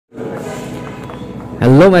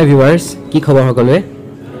Hello my viewers, কি খবৰ সকলোৱে?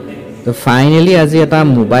 তো ফাইনালি আজি এটা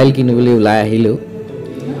মোবাইল কিনিবলৈ ওলাই আহিলো।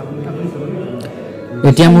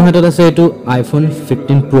 এতিয়া মোৰ হাতত আছে এটো iPhone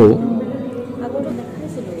 15 Pro।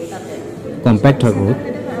 কম্পেক্ট হয় বহুত।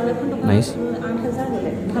 নাইস।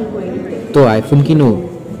 তো iPhone কিনো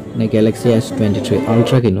নে Galaxy S23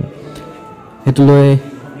 Ultra কিনো? হেতু লৈ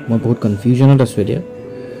মই বহুত কনফিউজনত আছো এতিয়া।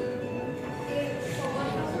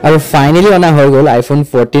 আৰু ফাইনালি অনা হৈ গ'ল iPhone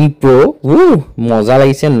 14 Pro মজা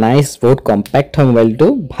লাগিছে নাইস বহুত কম্পেক্ট হয় মোবাইলটো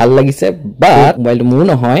ভাল লাগিছে বাট মোবাইলটো মোৰ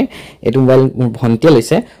নহয় এটো মোবাইল মোৰ ভন্টি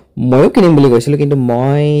লৈছে ময়ো কিনিম বুলি কৈছিল কিন্তু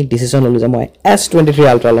মই ডিসিশন ললো যে মই S23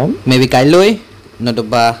 Ultra লম মেবি কাইলৈ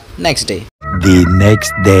নতুবা নেক্সট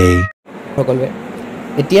ডে সকলোৱে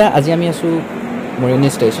এতিয়া আজি আমি আছো মৰিনি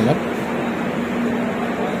ষ্টেচনত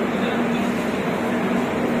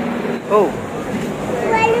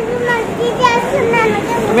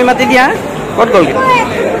তুমি মাতি দিয়া কত গলগে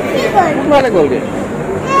কোৱালে গলগে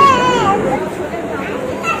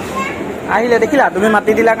আহিলে দেখিলা তুমি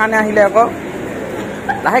মাতি দিলা কাৰণে আহিলে আকৌ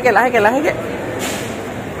লাহেকে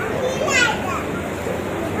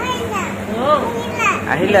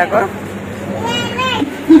আহিলে আকৌ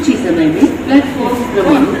कुछ ही समय में प्लेटफॉर्म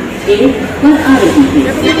क्रमांक 1 पर आ रही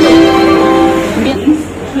है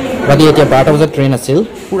बाकी এতিয়া 12 বজাত ট্ৰেইন আছিল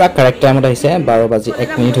পুৰা কাৰেক্ট টাইমত আহিছে 12 বাজি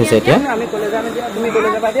 1 মিনিট হৈছে এতিয়া আমি কলেজ যাম দিয়া তুমি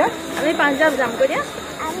কলেজ যাবা দিয়া আমি পাঞ্জাব যাম করিয়া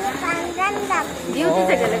আমি পাঞ্জাব যাম ডিউটি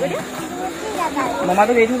থেকে গলে করিয়া মামা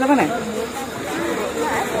তো এইটো যাবা না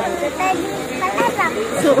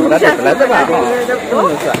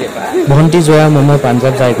ভন্টি যোৱা মমো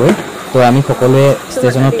পাঞ্জাব যায় গৈ তো আমি সকলোৱে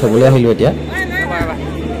ষ্টেচনত থবলৈ আহিলো এতিয়া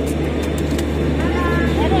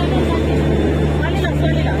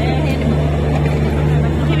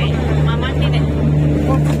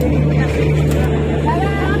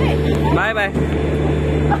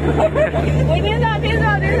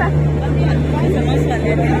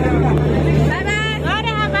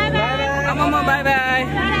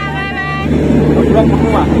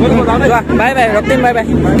Bye. Bye. Rotin bye.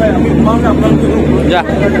 Ja,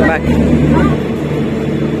 bye.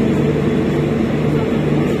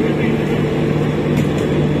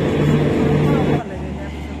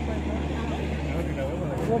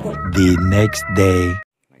 The next day.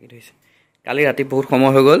 কালি ৰাতি বহুত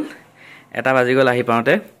সময় হৈ গ'ল এটা বাজি গ'ল আহি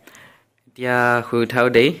পাওঁতে এতিয়া শুই উঠাও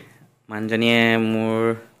দেই মানজনীয়ে মোৰ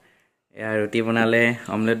এয়া ৰুটি বনালে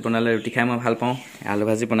অমলেট বনালে ৰুটি খাই মই ভাল পাওঁ আলু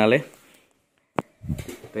ভাজি বনালে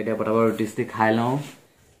তো এতিয়া পটাপট ৰুটি ষ্টি খাই লওঁ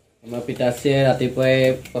আমাৰ পিতাচিয়ে ৰাতিপুৱাই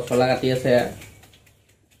পচলা কাটি আছে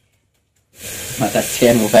মাতাচিয়ে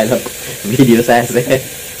মোবাইলত ভিডিঅ' চাই আছে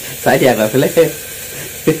চাই দিয়া গ'লে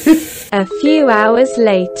A few hours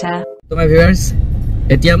later. So my viewers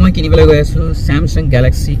এতিয়া মই কিনিবলৈ গৈ আছো Samsung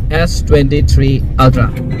Galaxy S23 Ultra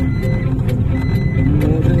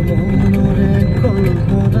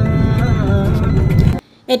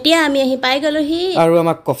এতিয়া আমি আহি পাই গলোহি আৰু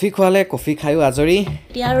আমাক কফি খোৱালে কফি খাইও আজৰি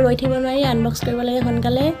এতিয়া আৰু ৰৈ থাকিব নোৱাৰি আনবক্স কৰিব লাগে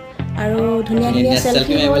সোনকালে আৰু ধুনীয়া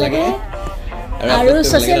সেলফি ল'ব লাগে আৰু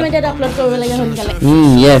সোশ্যাল মিডিয়াত আপলোড কৰিব লাগে সোনকালে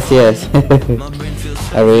yes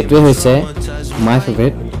আৰু এইটো হৈছে my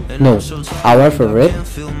favorite no our favorite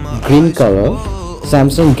green color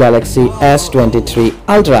Samsung Galaxy S23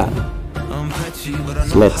 Ultra.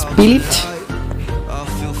 So let's peel it.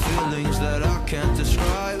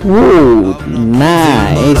 Ooh,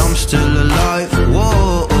 nice.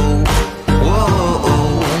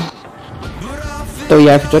 তো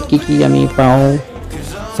ইয়াৰ ভিতৰত কি আমি পাওঁ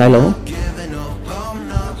চাই লওঁ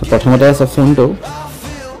প্ৰথমতে আছে ফোনটো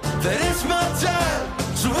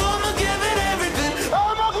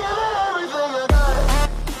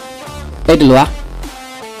এইটো লোৱা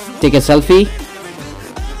Take a selfie.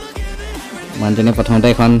 Manjane prathomte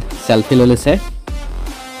ekhon selfie lolise.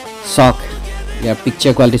 Sock. Yeah,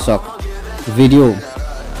 picture quality sock. Video.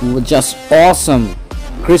 Just awesome.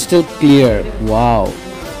 Crystal clear. Wow.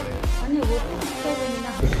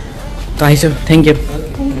 Thank you.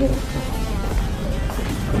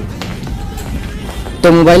 To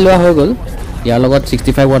mobile loa hoy gol. Yar logot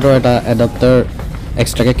 65 watt eta adapter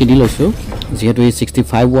extra ke kidi loisu. Jehetu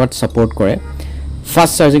 65 watt support kore.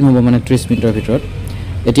 Fast charging hobo mane 30 মিনিটৰ ভিতৰত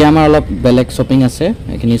এতিয়া আমাৰ অলপ বেলেগ shopping আছে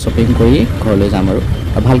এখিনি shopping কৰি ঘৰলৈ যাম আৰু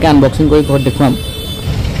ভালকে আনবক্সিং কৰি ঘৰত দেখুৱাম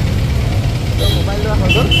মোবাইল লোৱা হৈ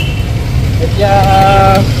গ'ল এতিয়া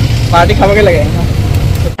পাৰ্টি খাবগে লাগে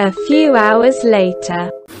A few hours later.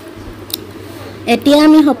 এতিয়া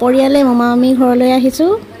আমি সপৰিয়ালে মামামি ঘৰলৈ আহিছো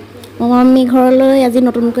মামামি ঘৰলৈ আজি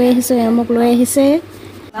নতুনকৈ আহিছো এমক লৈ আহিছে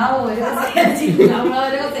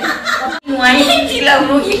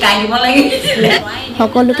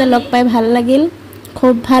সকলোকে লগ পাই ভাল লাগিল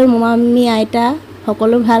খুব ভাল মামামি আইতা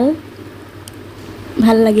সকলো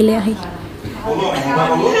ভাল লাগিলে আহি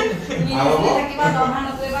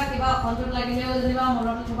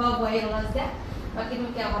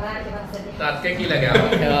তাতকে কি লাগে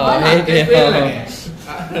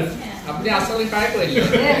আপনি আসলে ট্রাই করিলে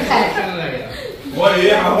লাগে ওই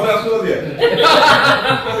এই আমরা আসলে দিয়ে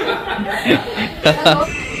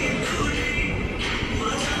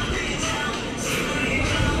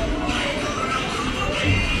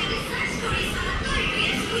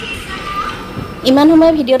ইমান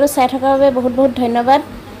সময় ভিডিঅ'টো চাই থকাৰ বাবে বহুত বহুত ধন্যবাদ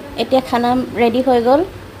এতিয়া খানা ৰেডি হৈ গ'ল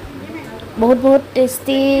বহুত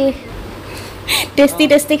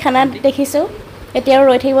টেষ্টি খানা দেখিছোঁ এতিয়া আৰু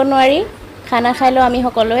ৰৈ থাকিব নোৱাৰি খানা খাই লওঁ আমি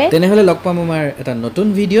সকলোৱে তেনেহ'লে লগ পাম আমাৰ এটা নতুন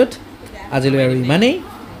ভিডিঅ'ত আজিলৈ আৰু ইমানেই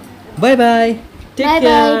বাই বাই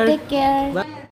টেক কেয়াৰ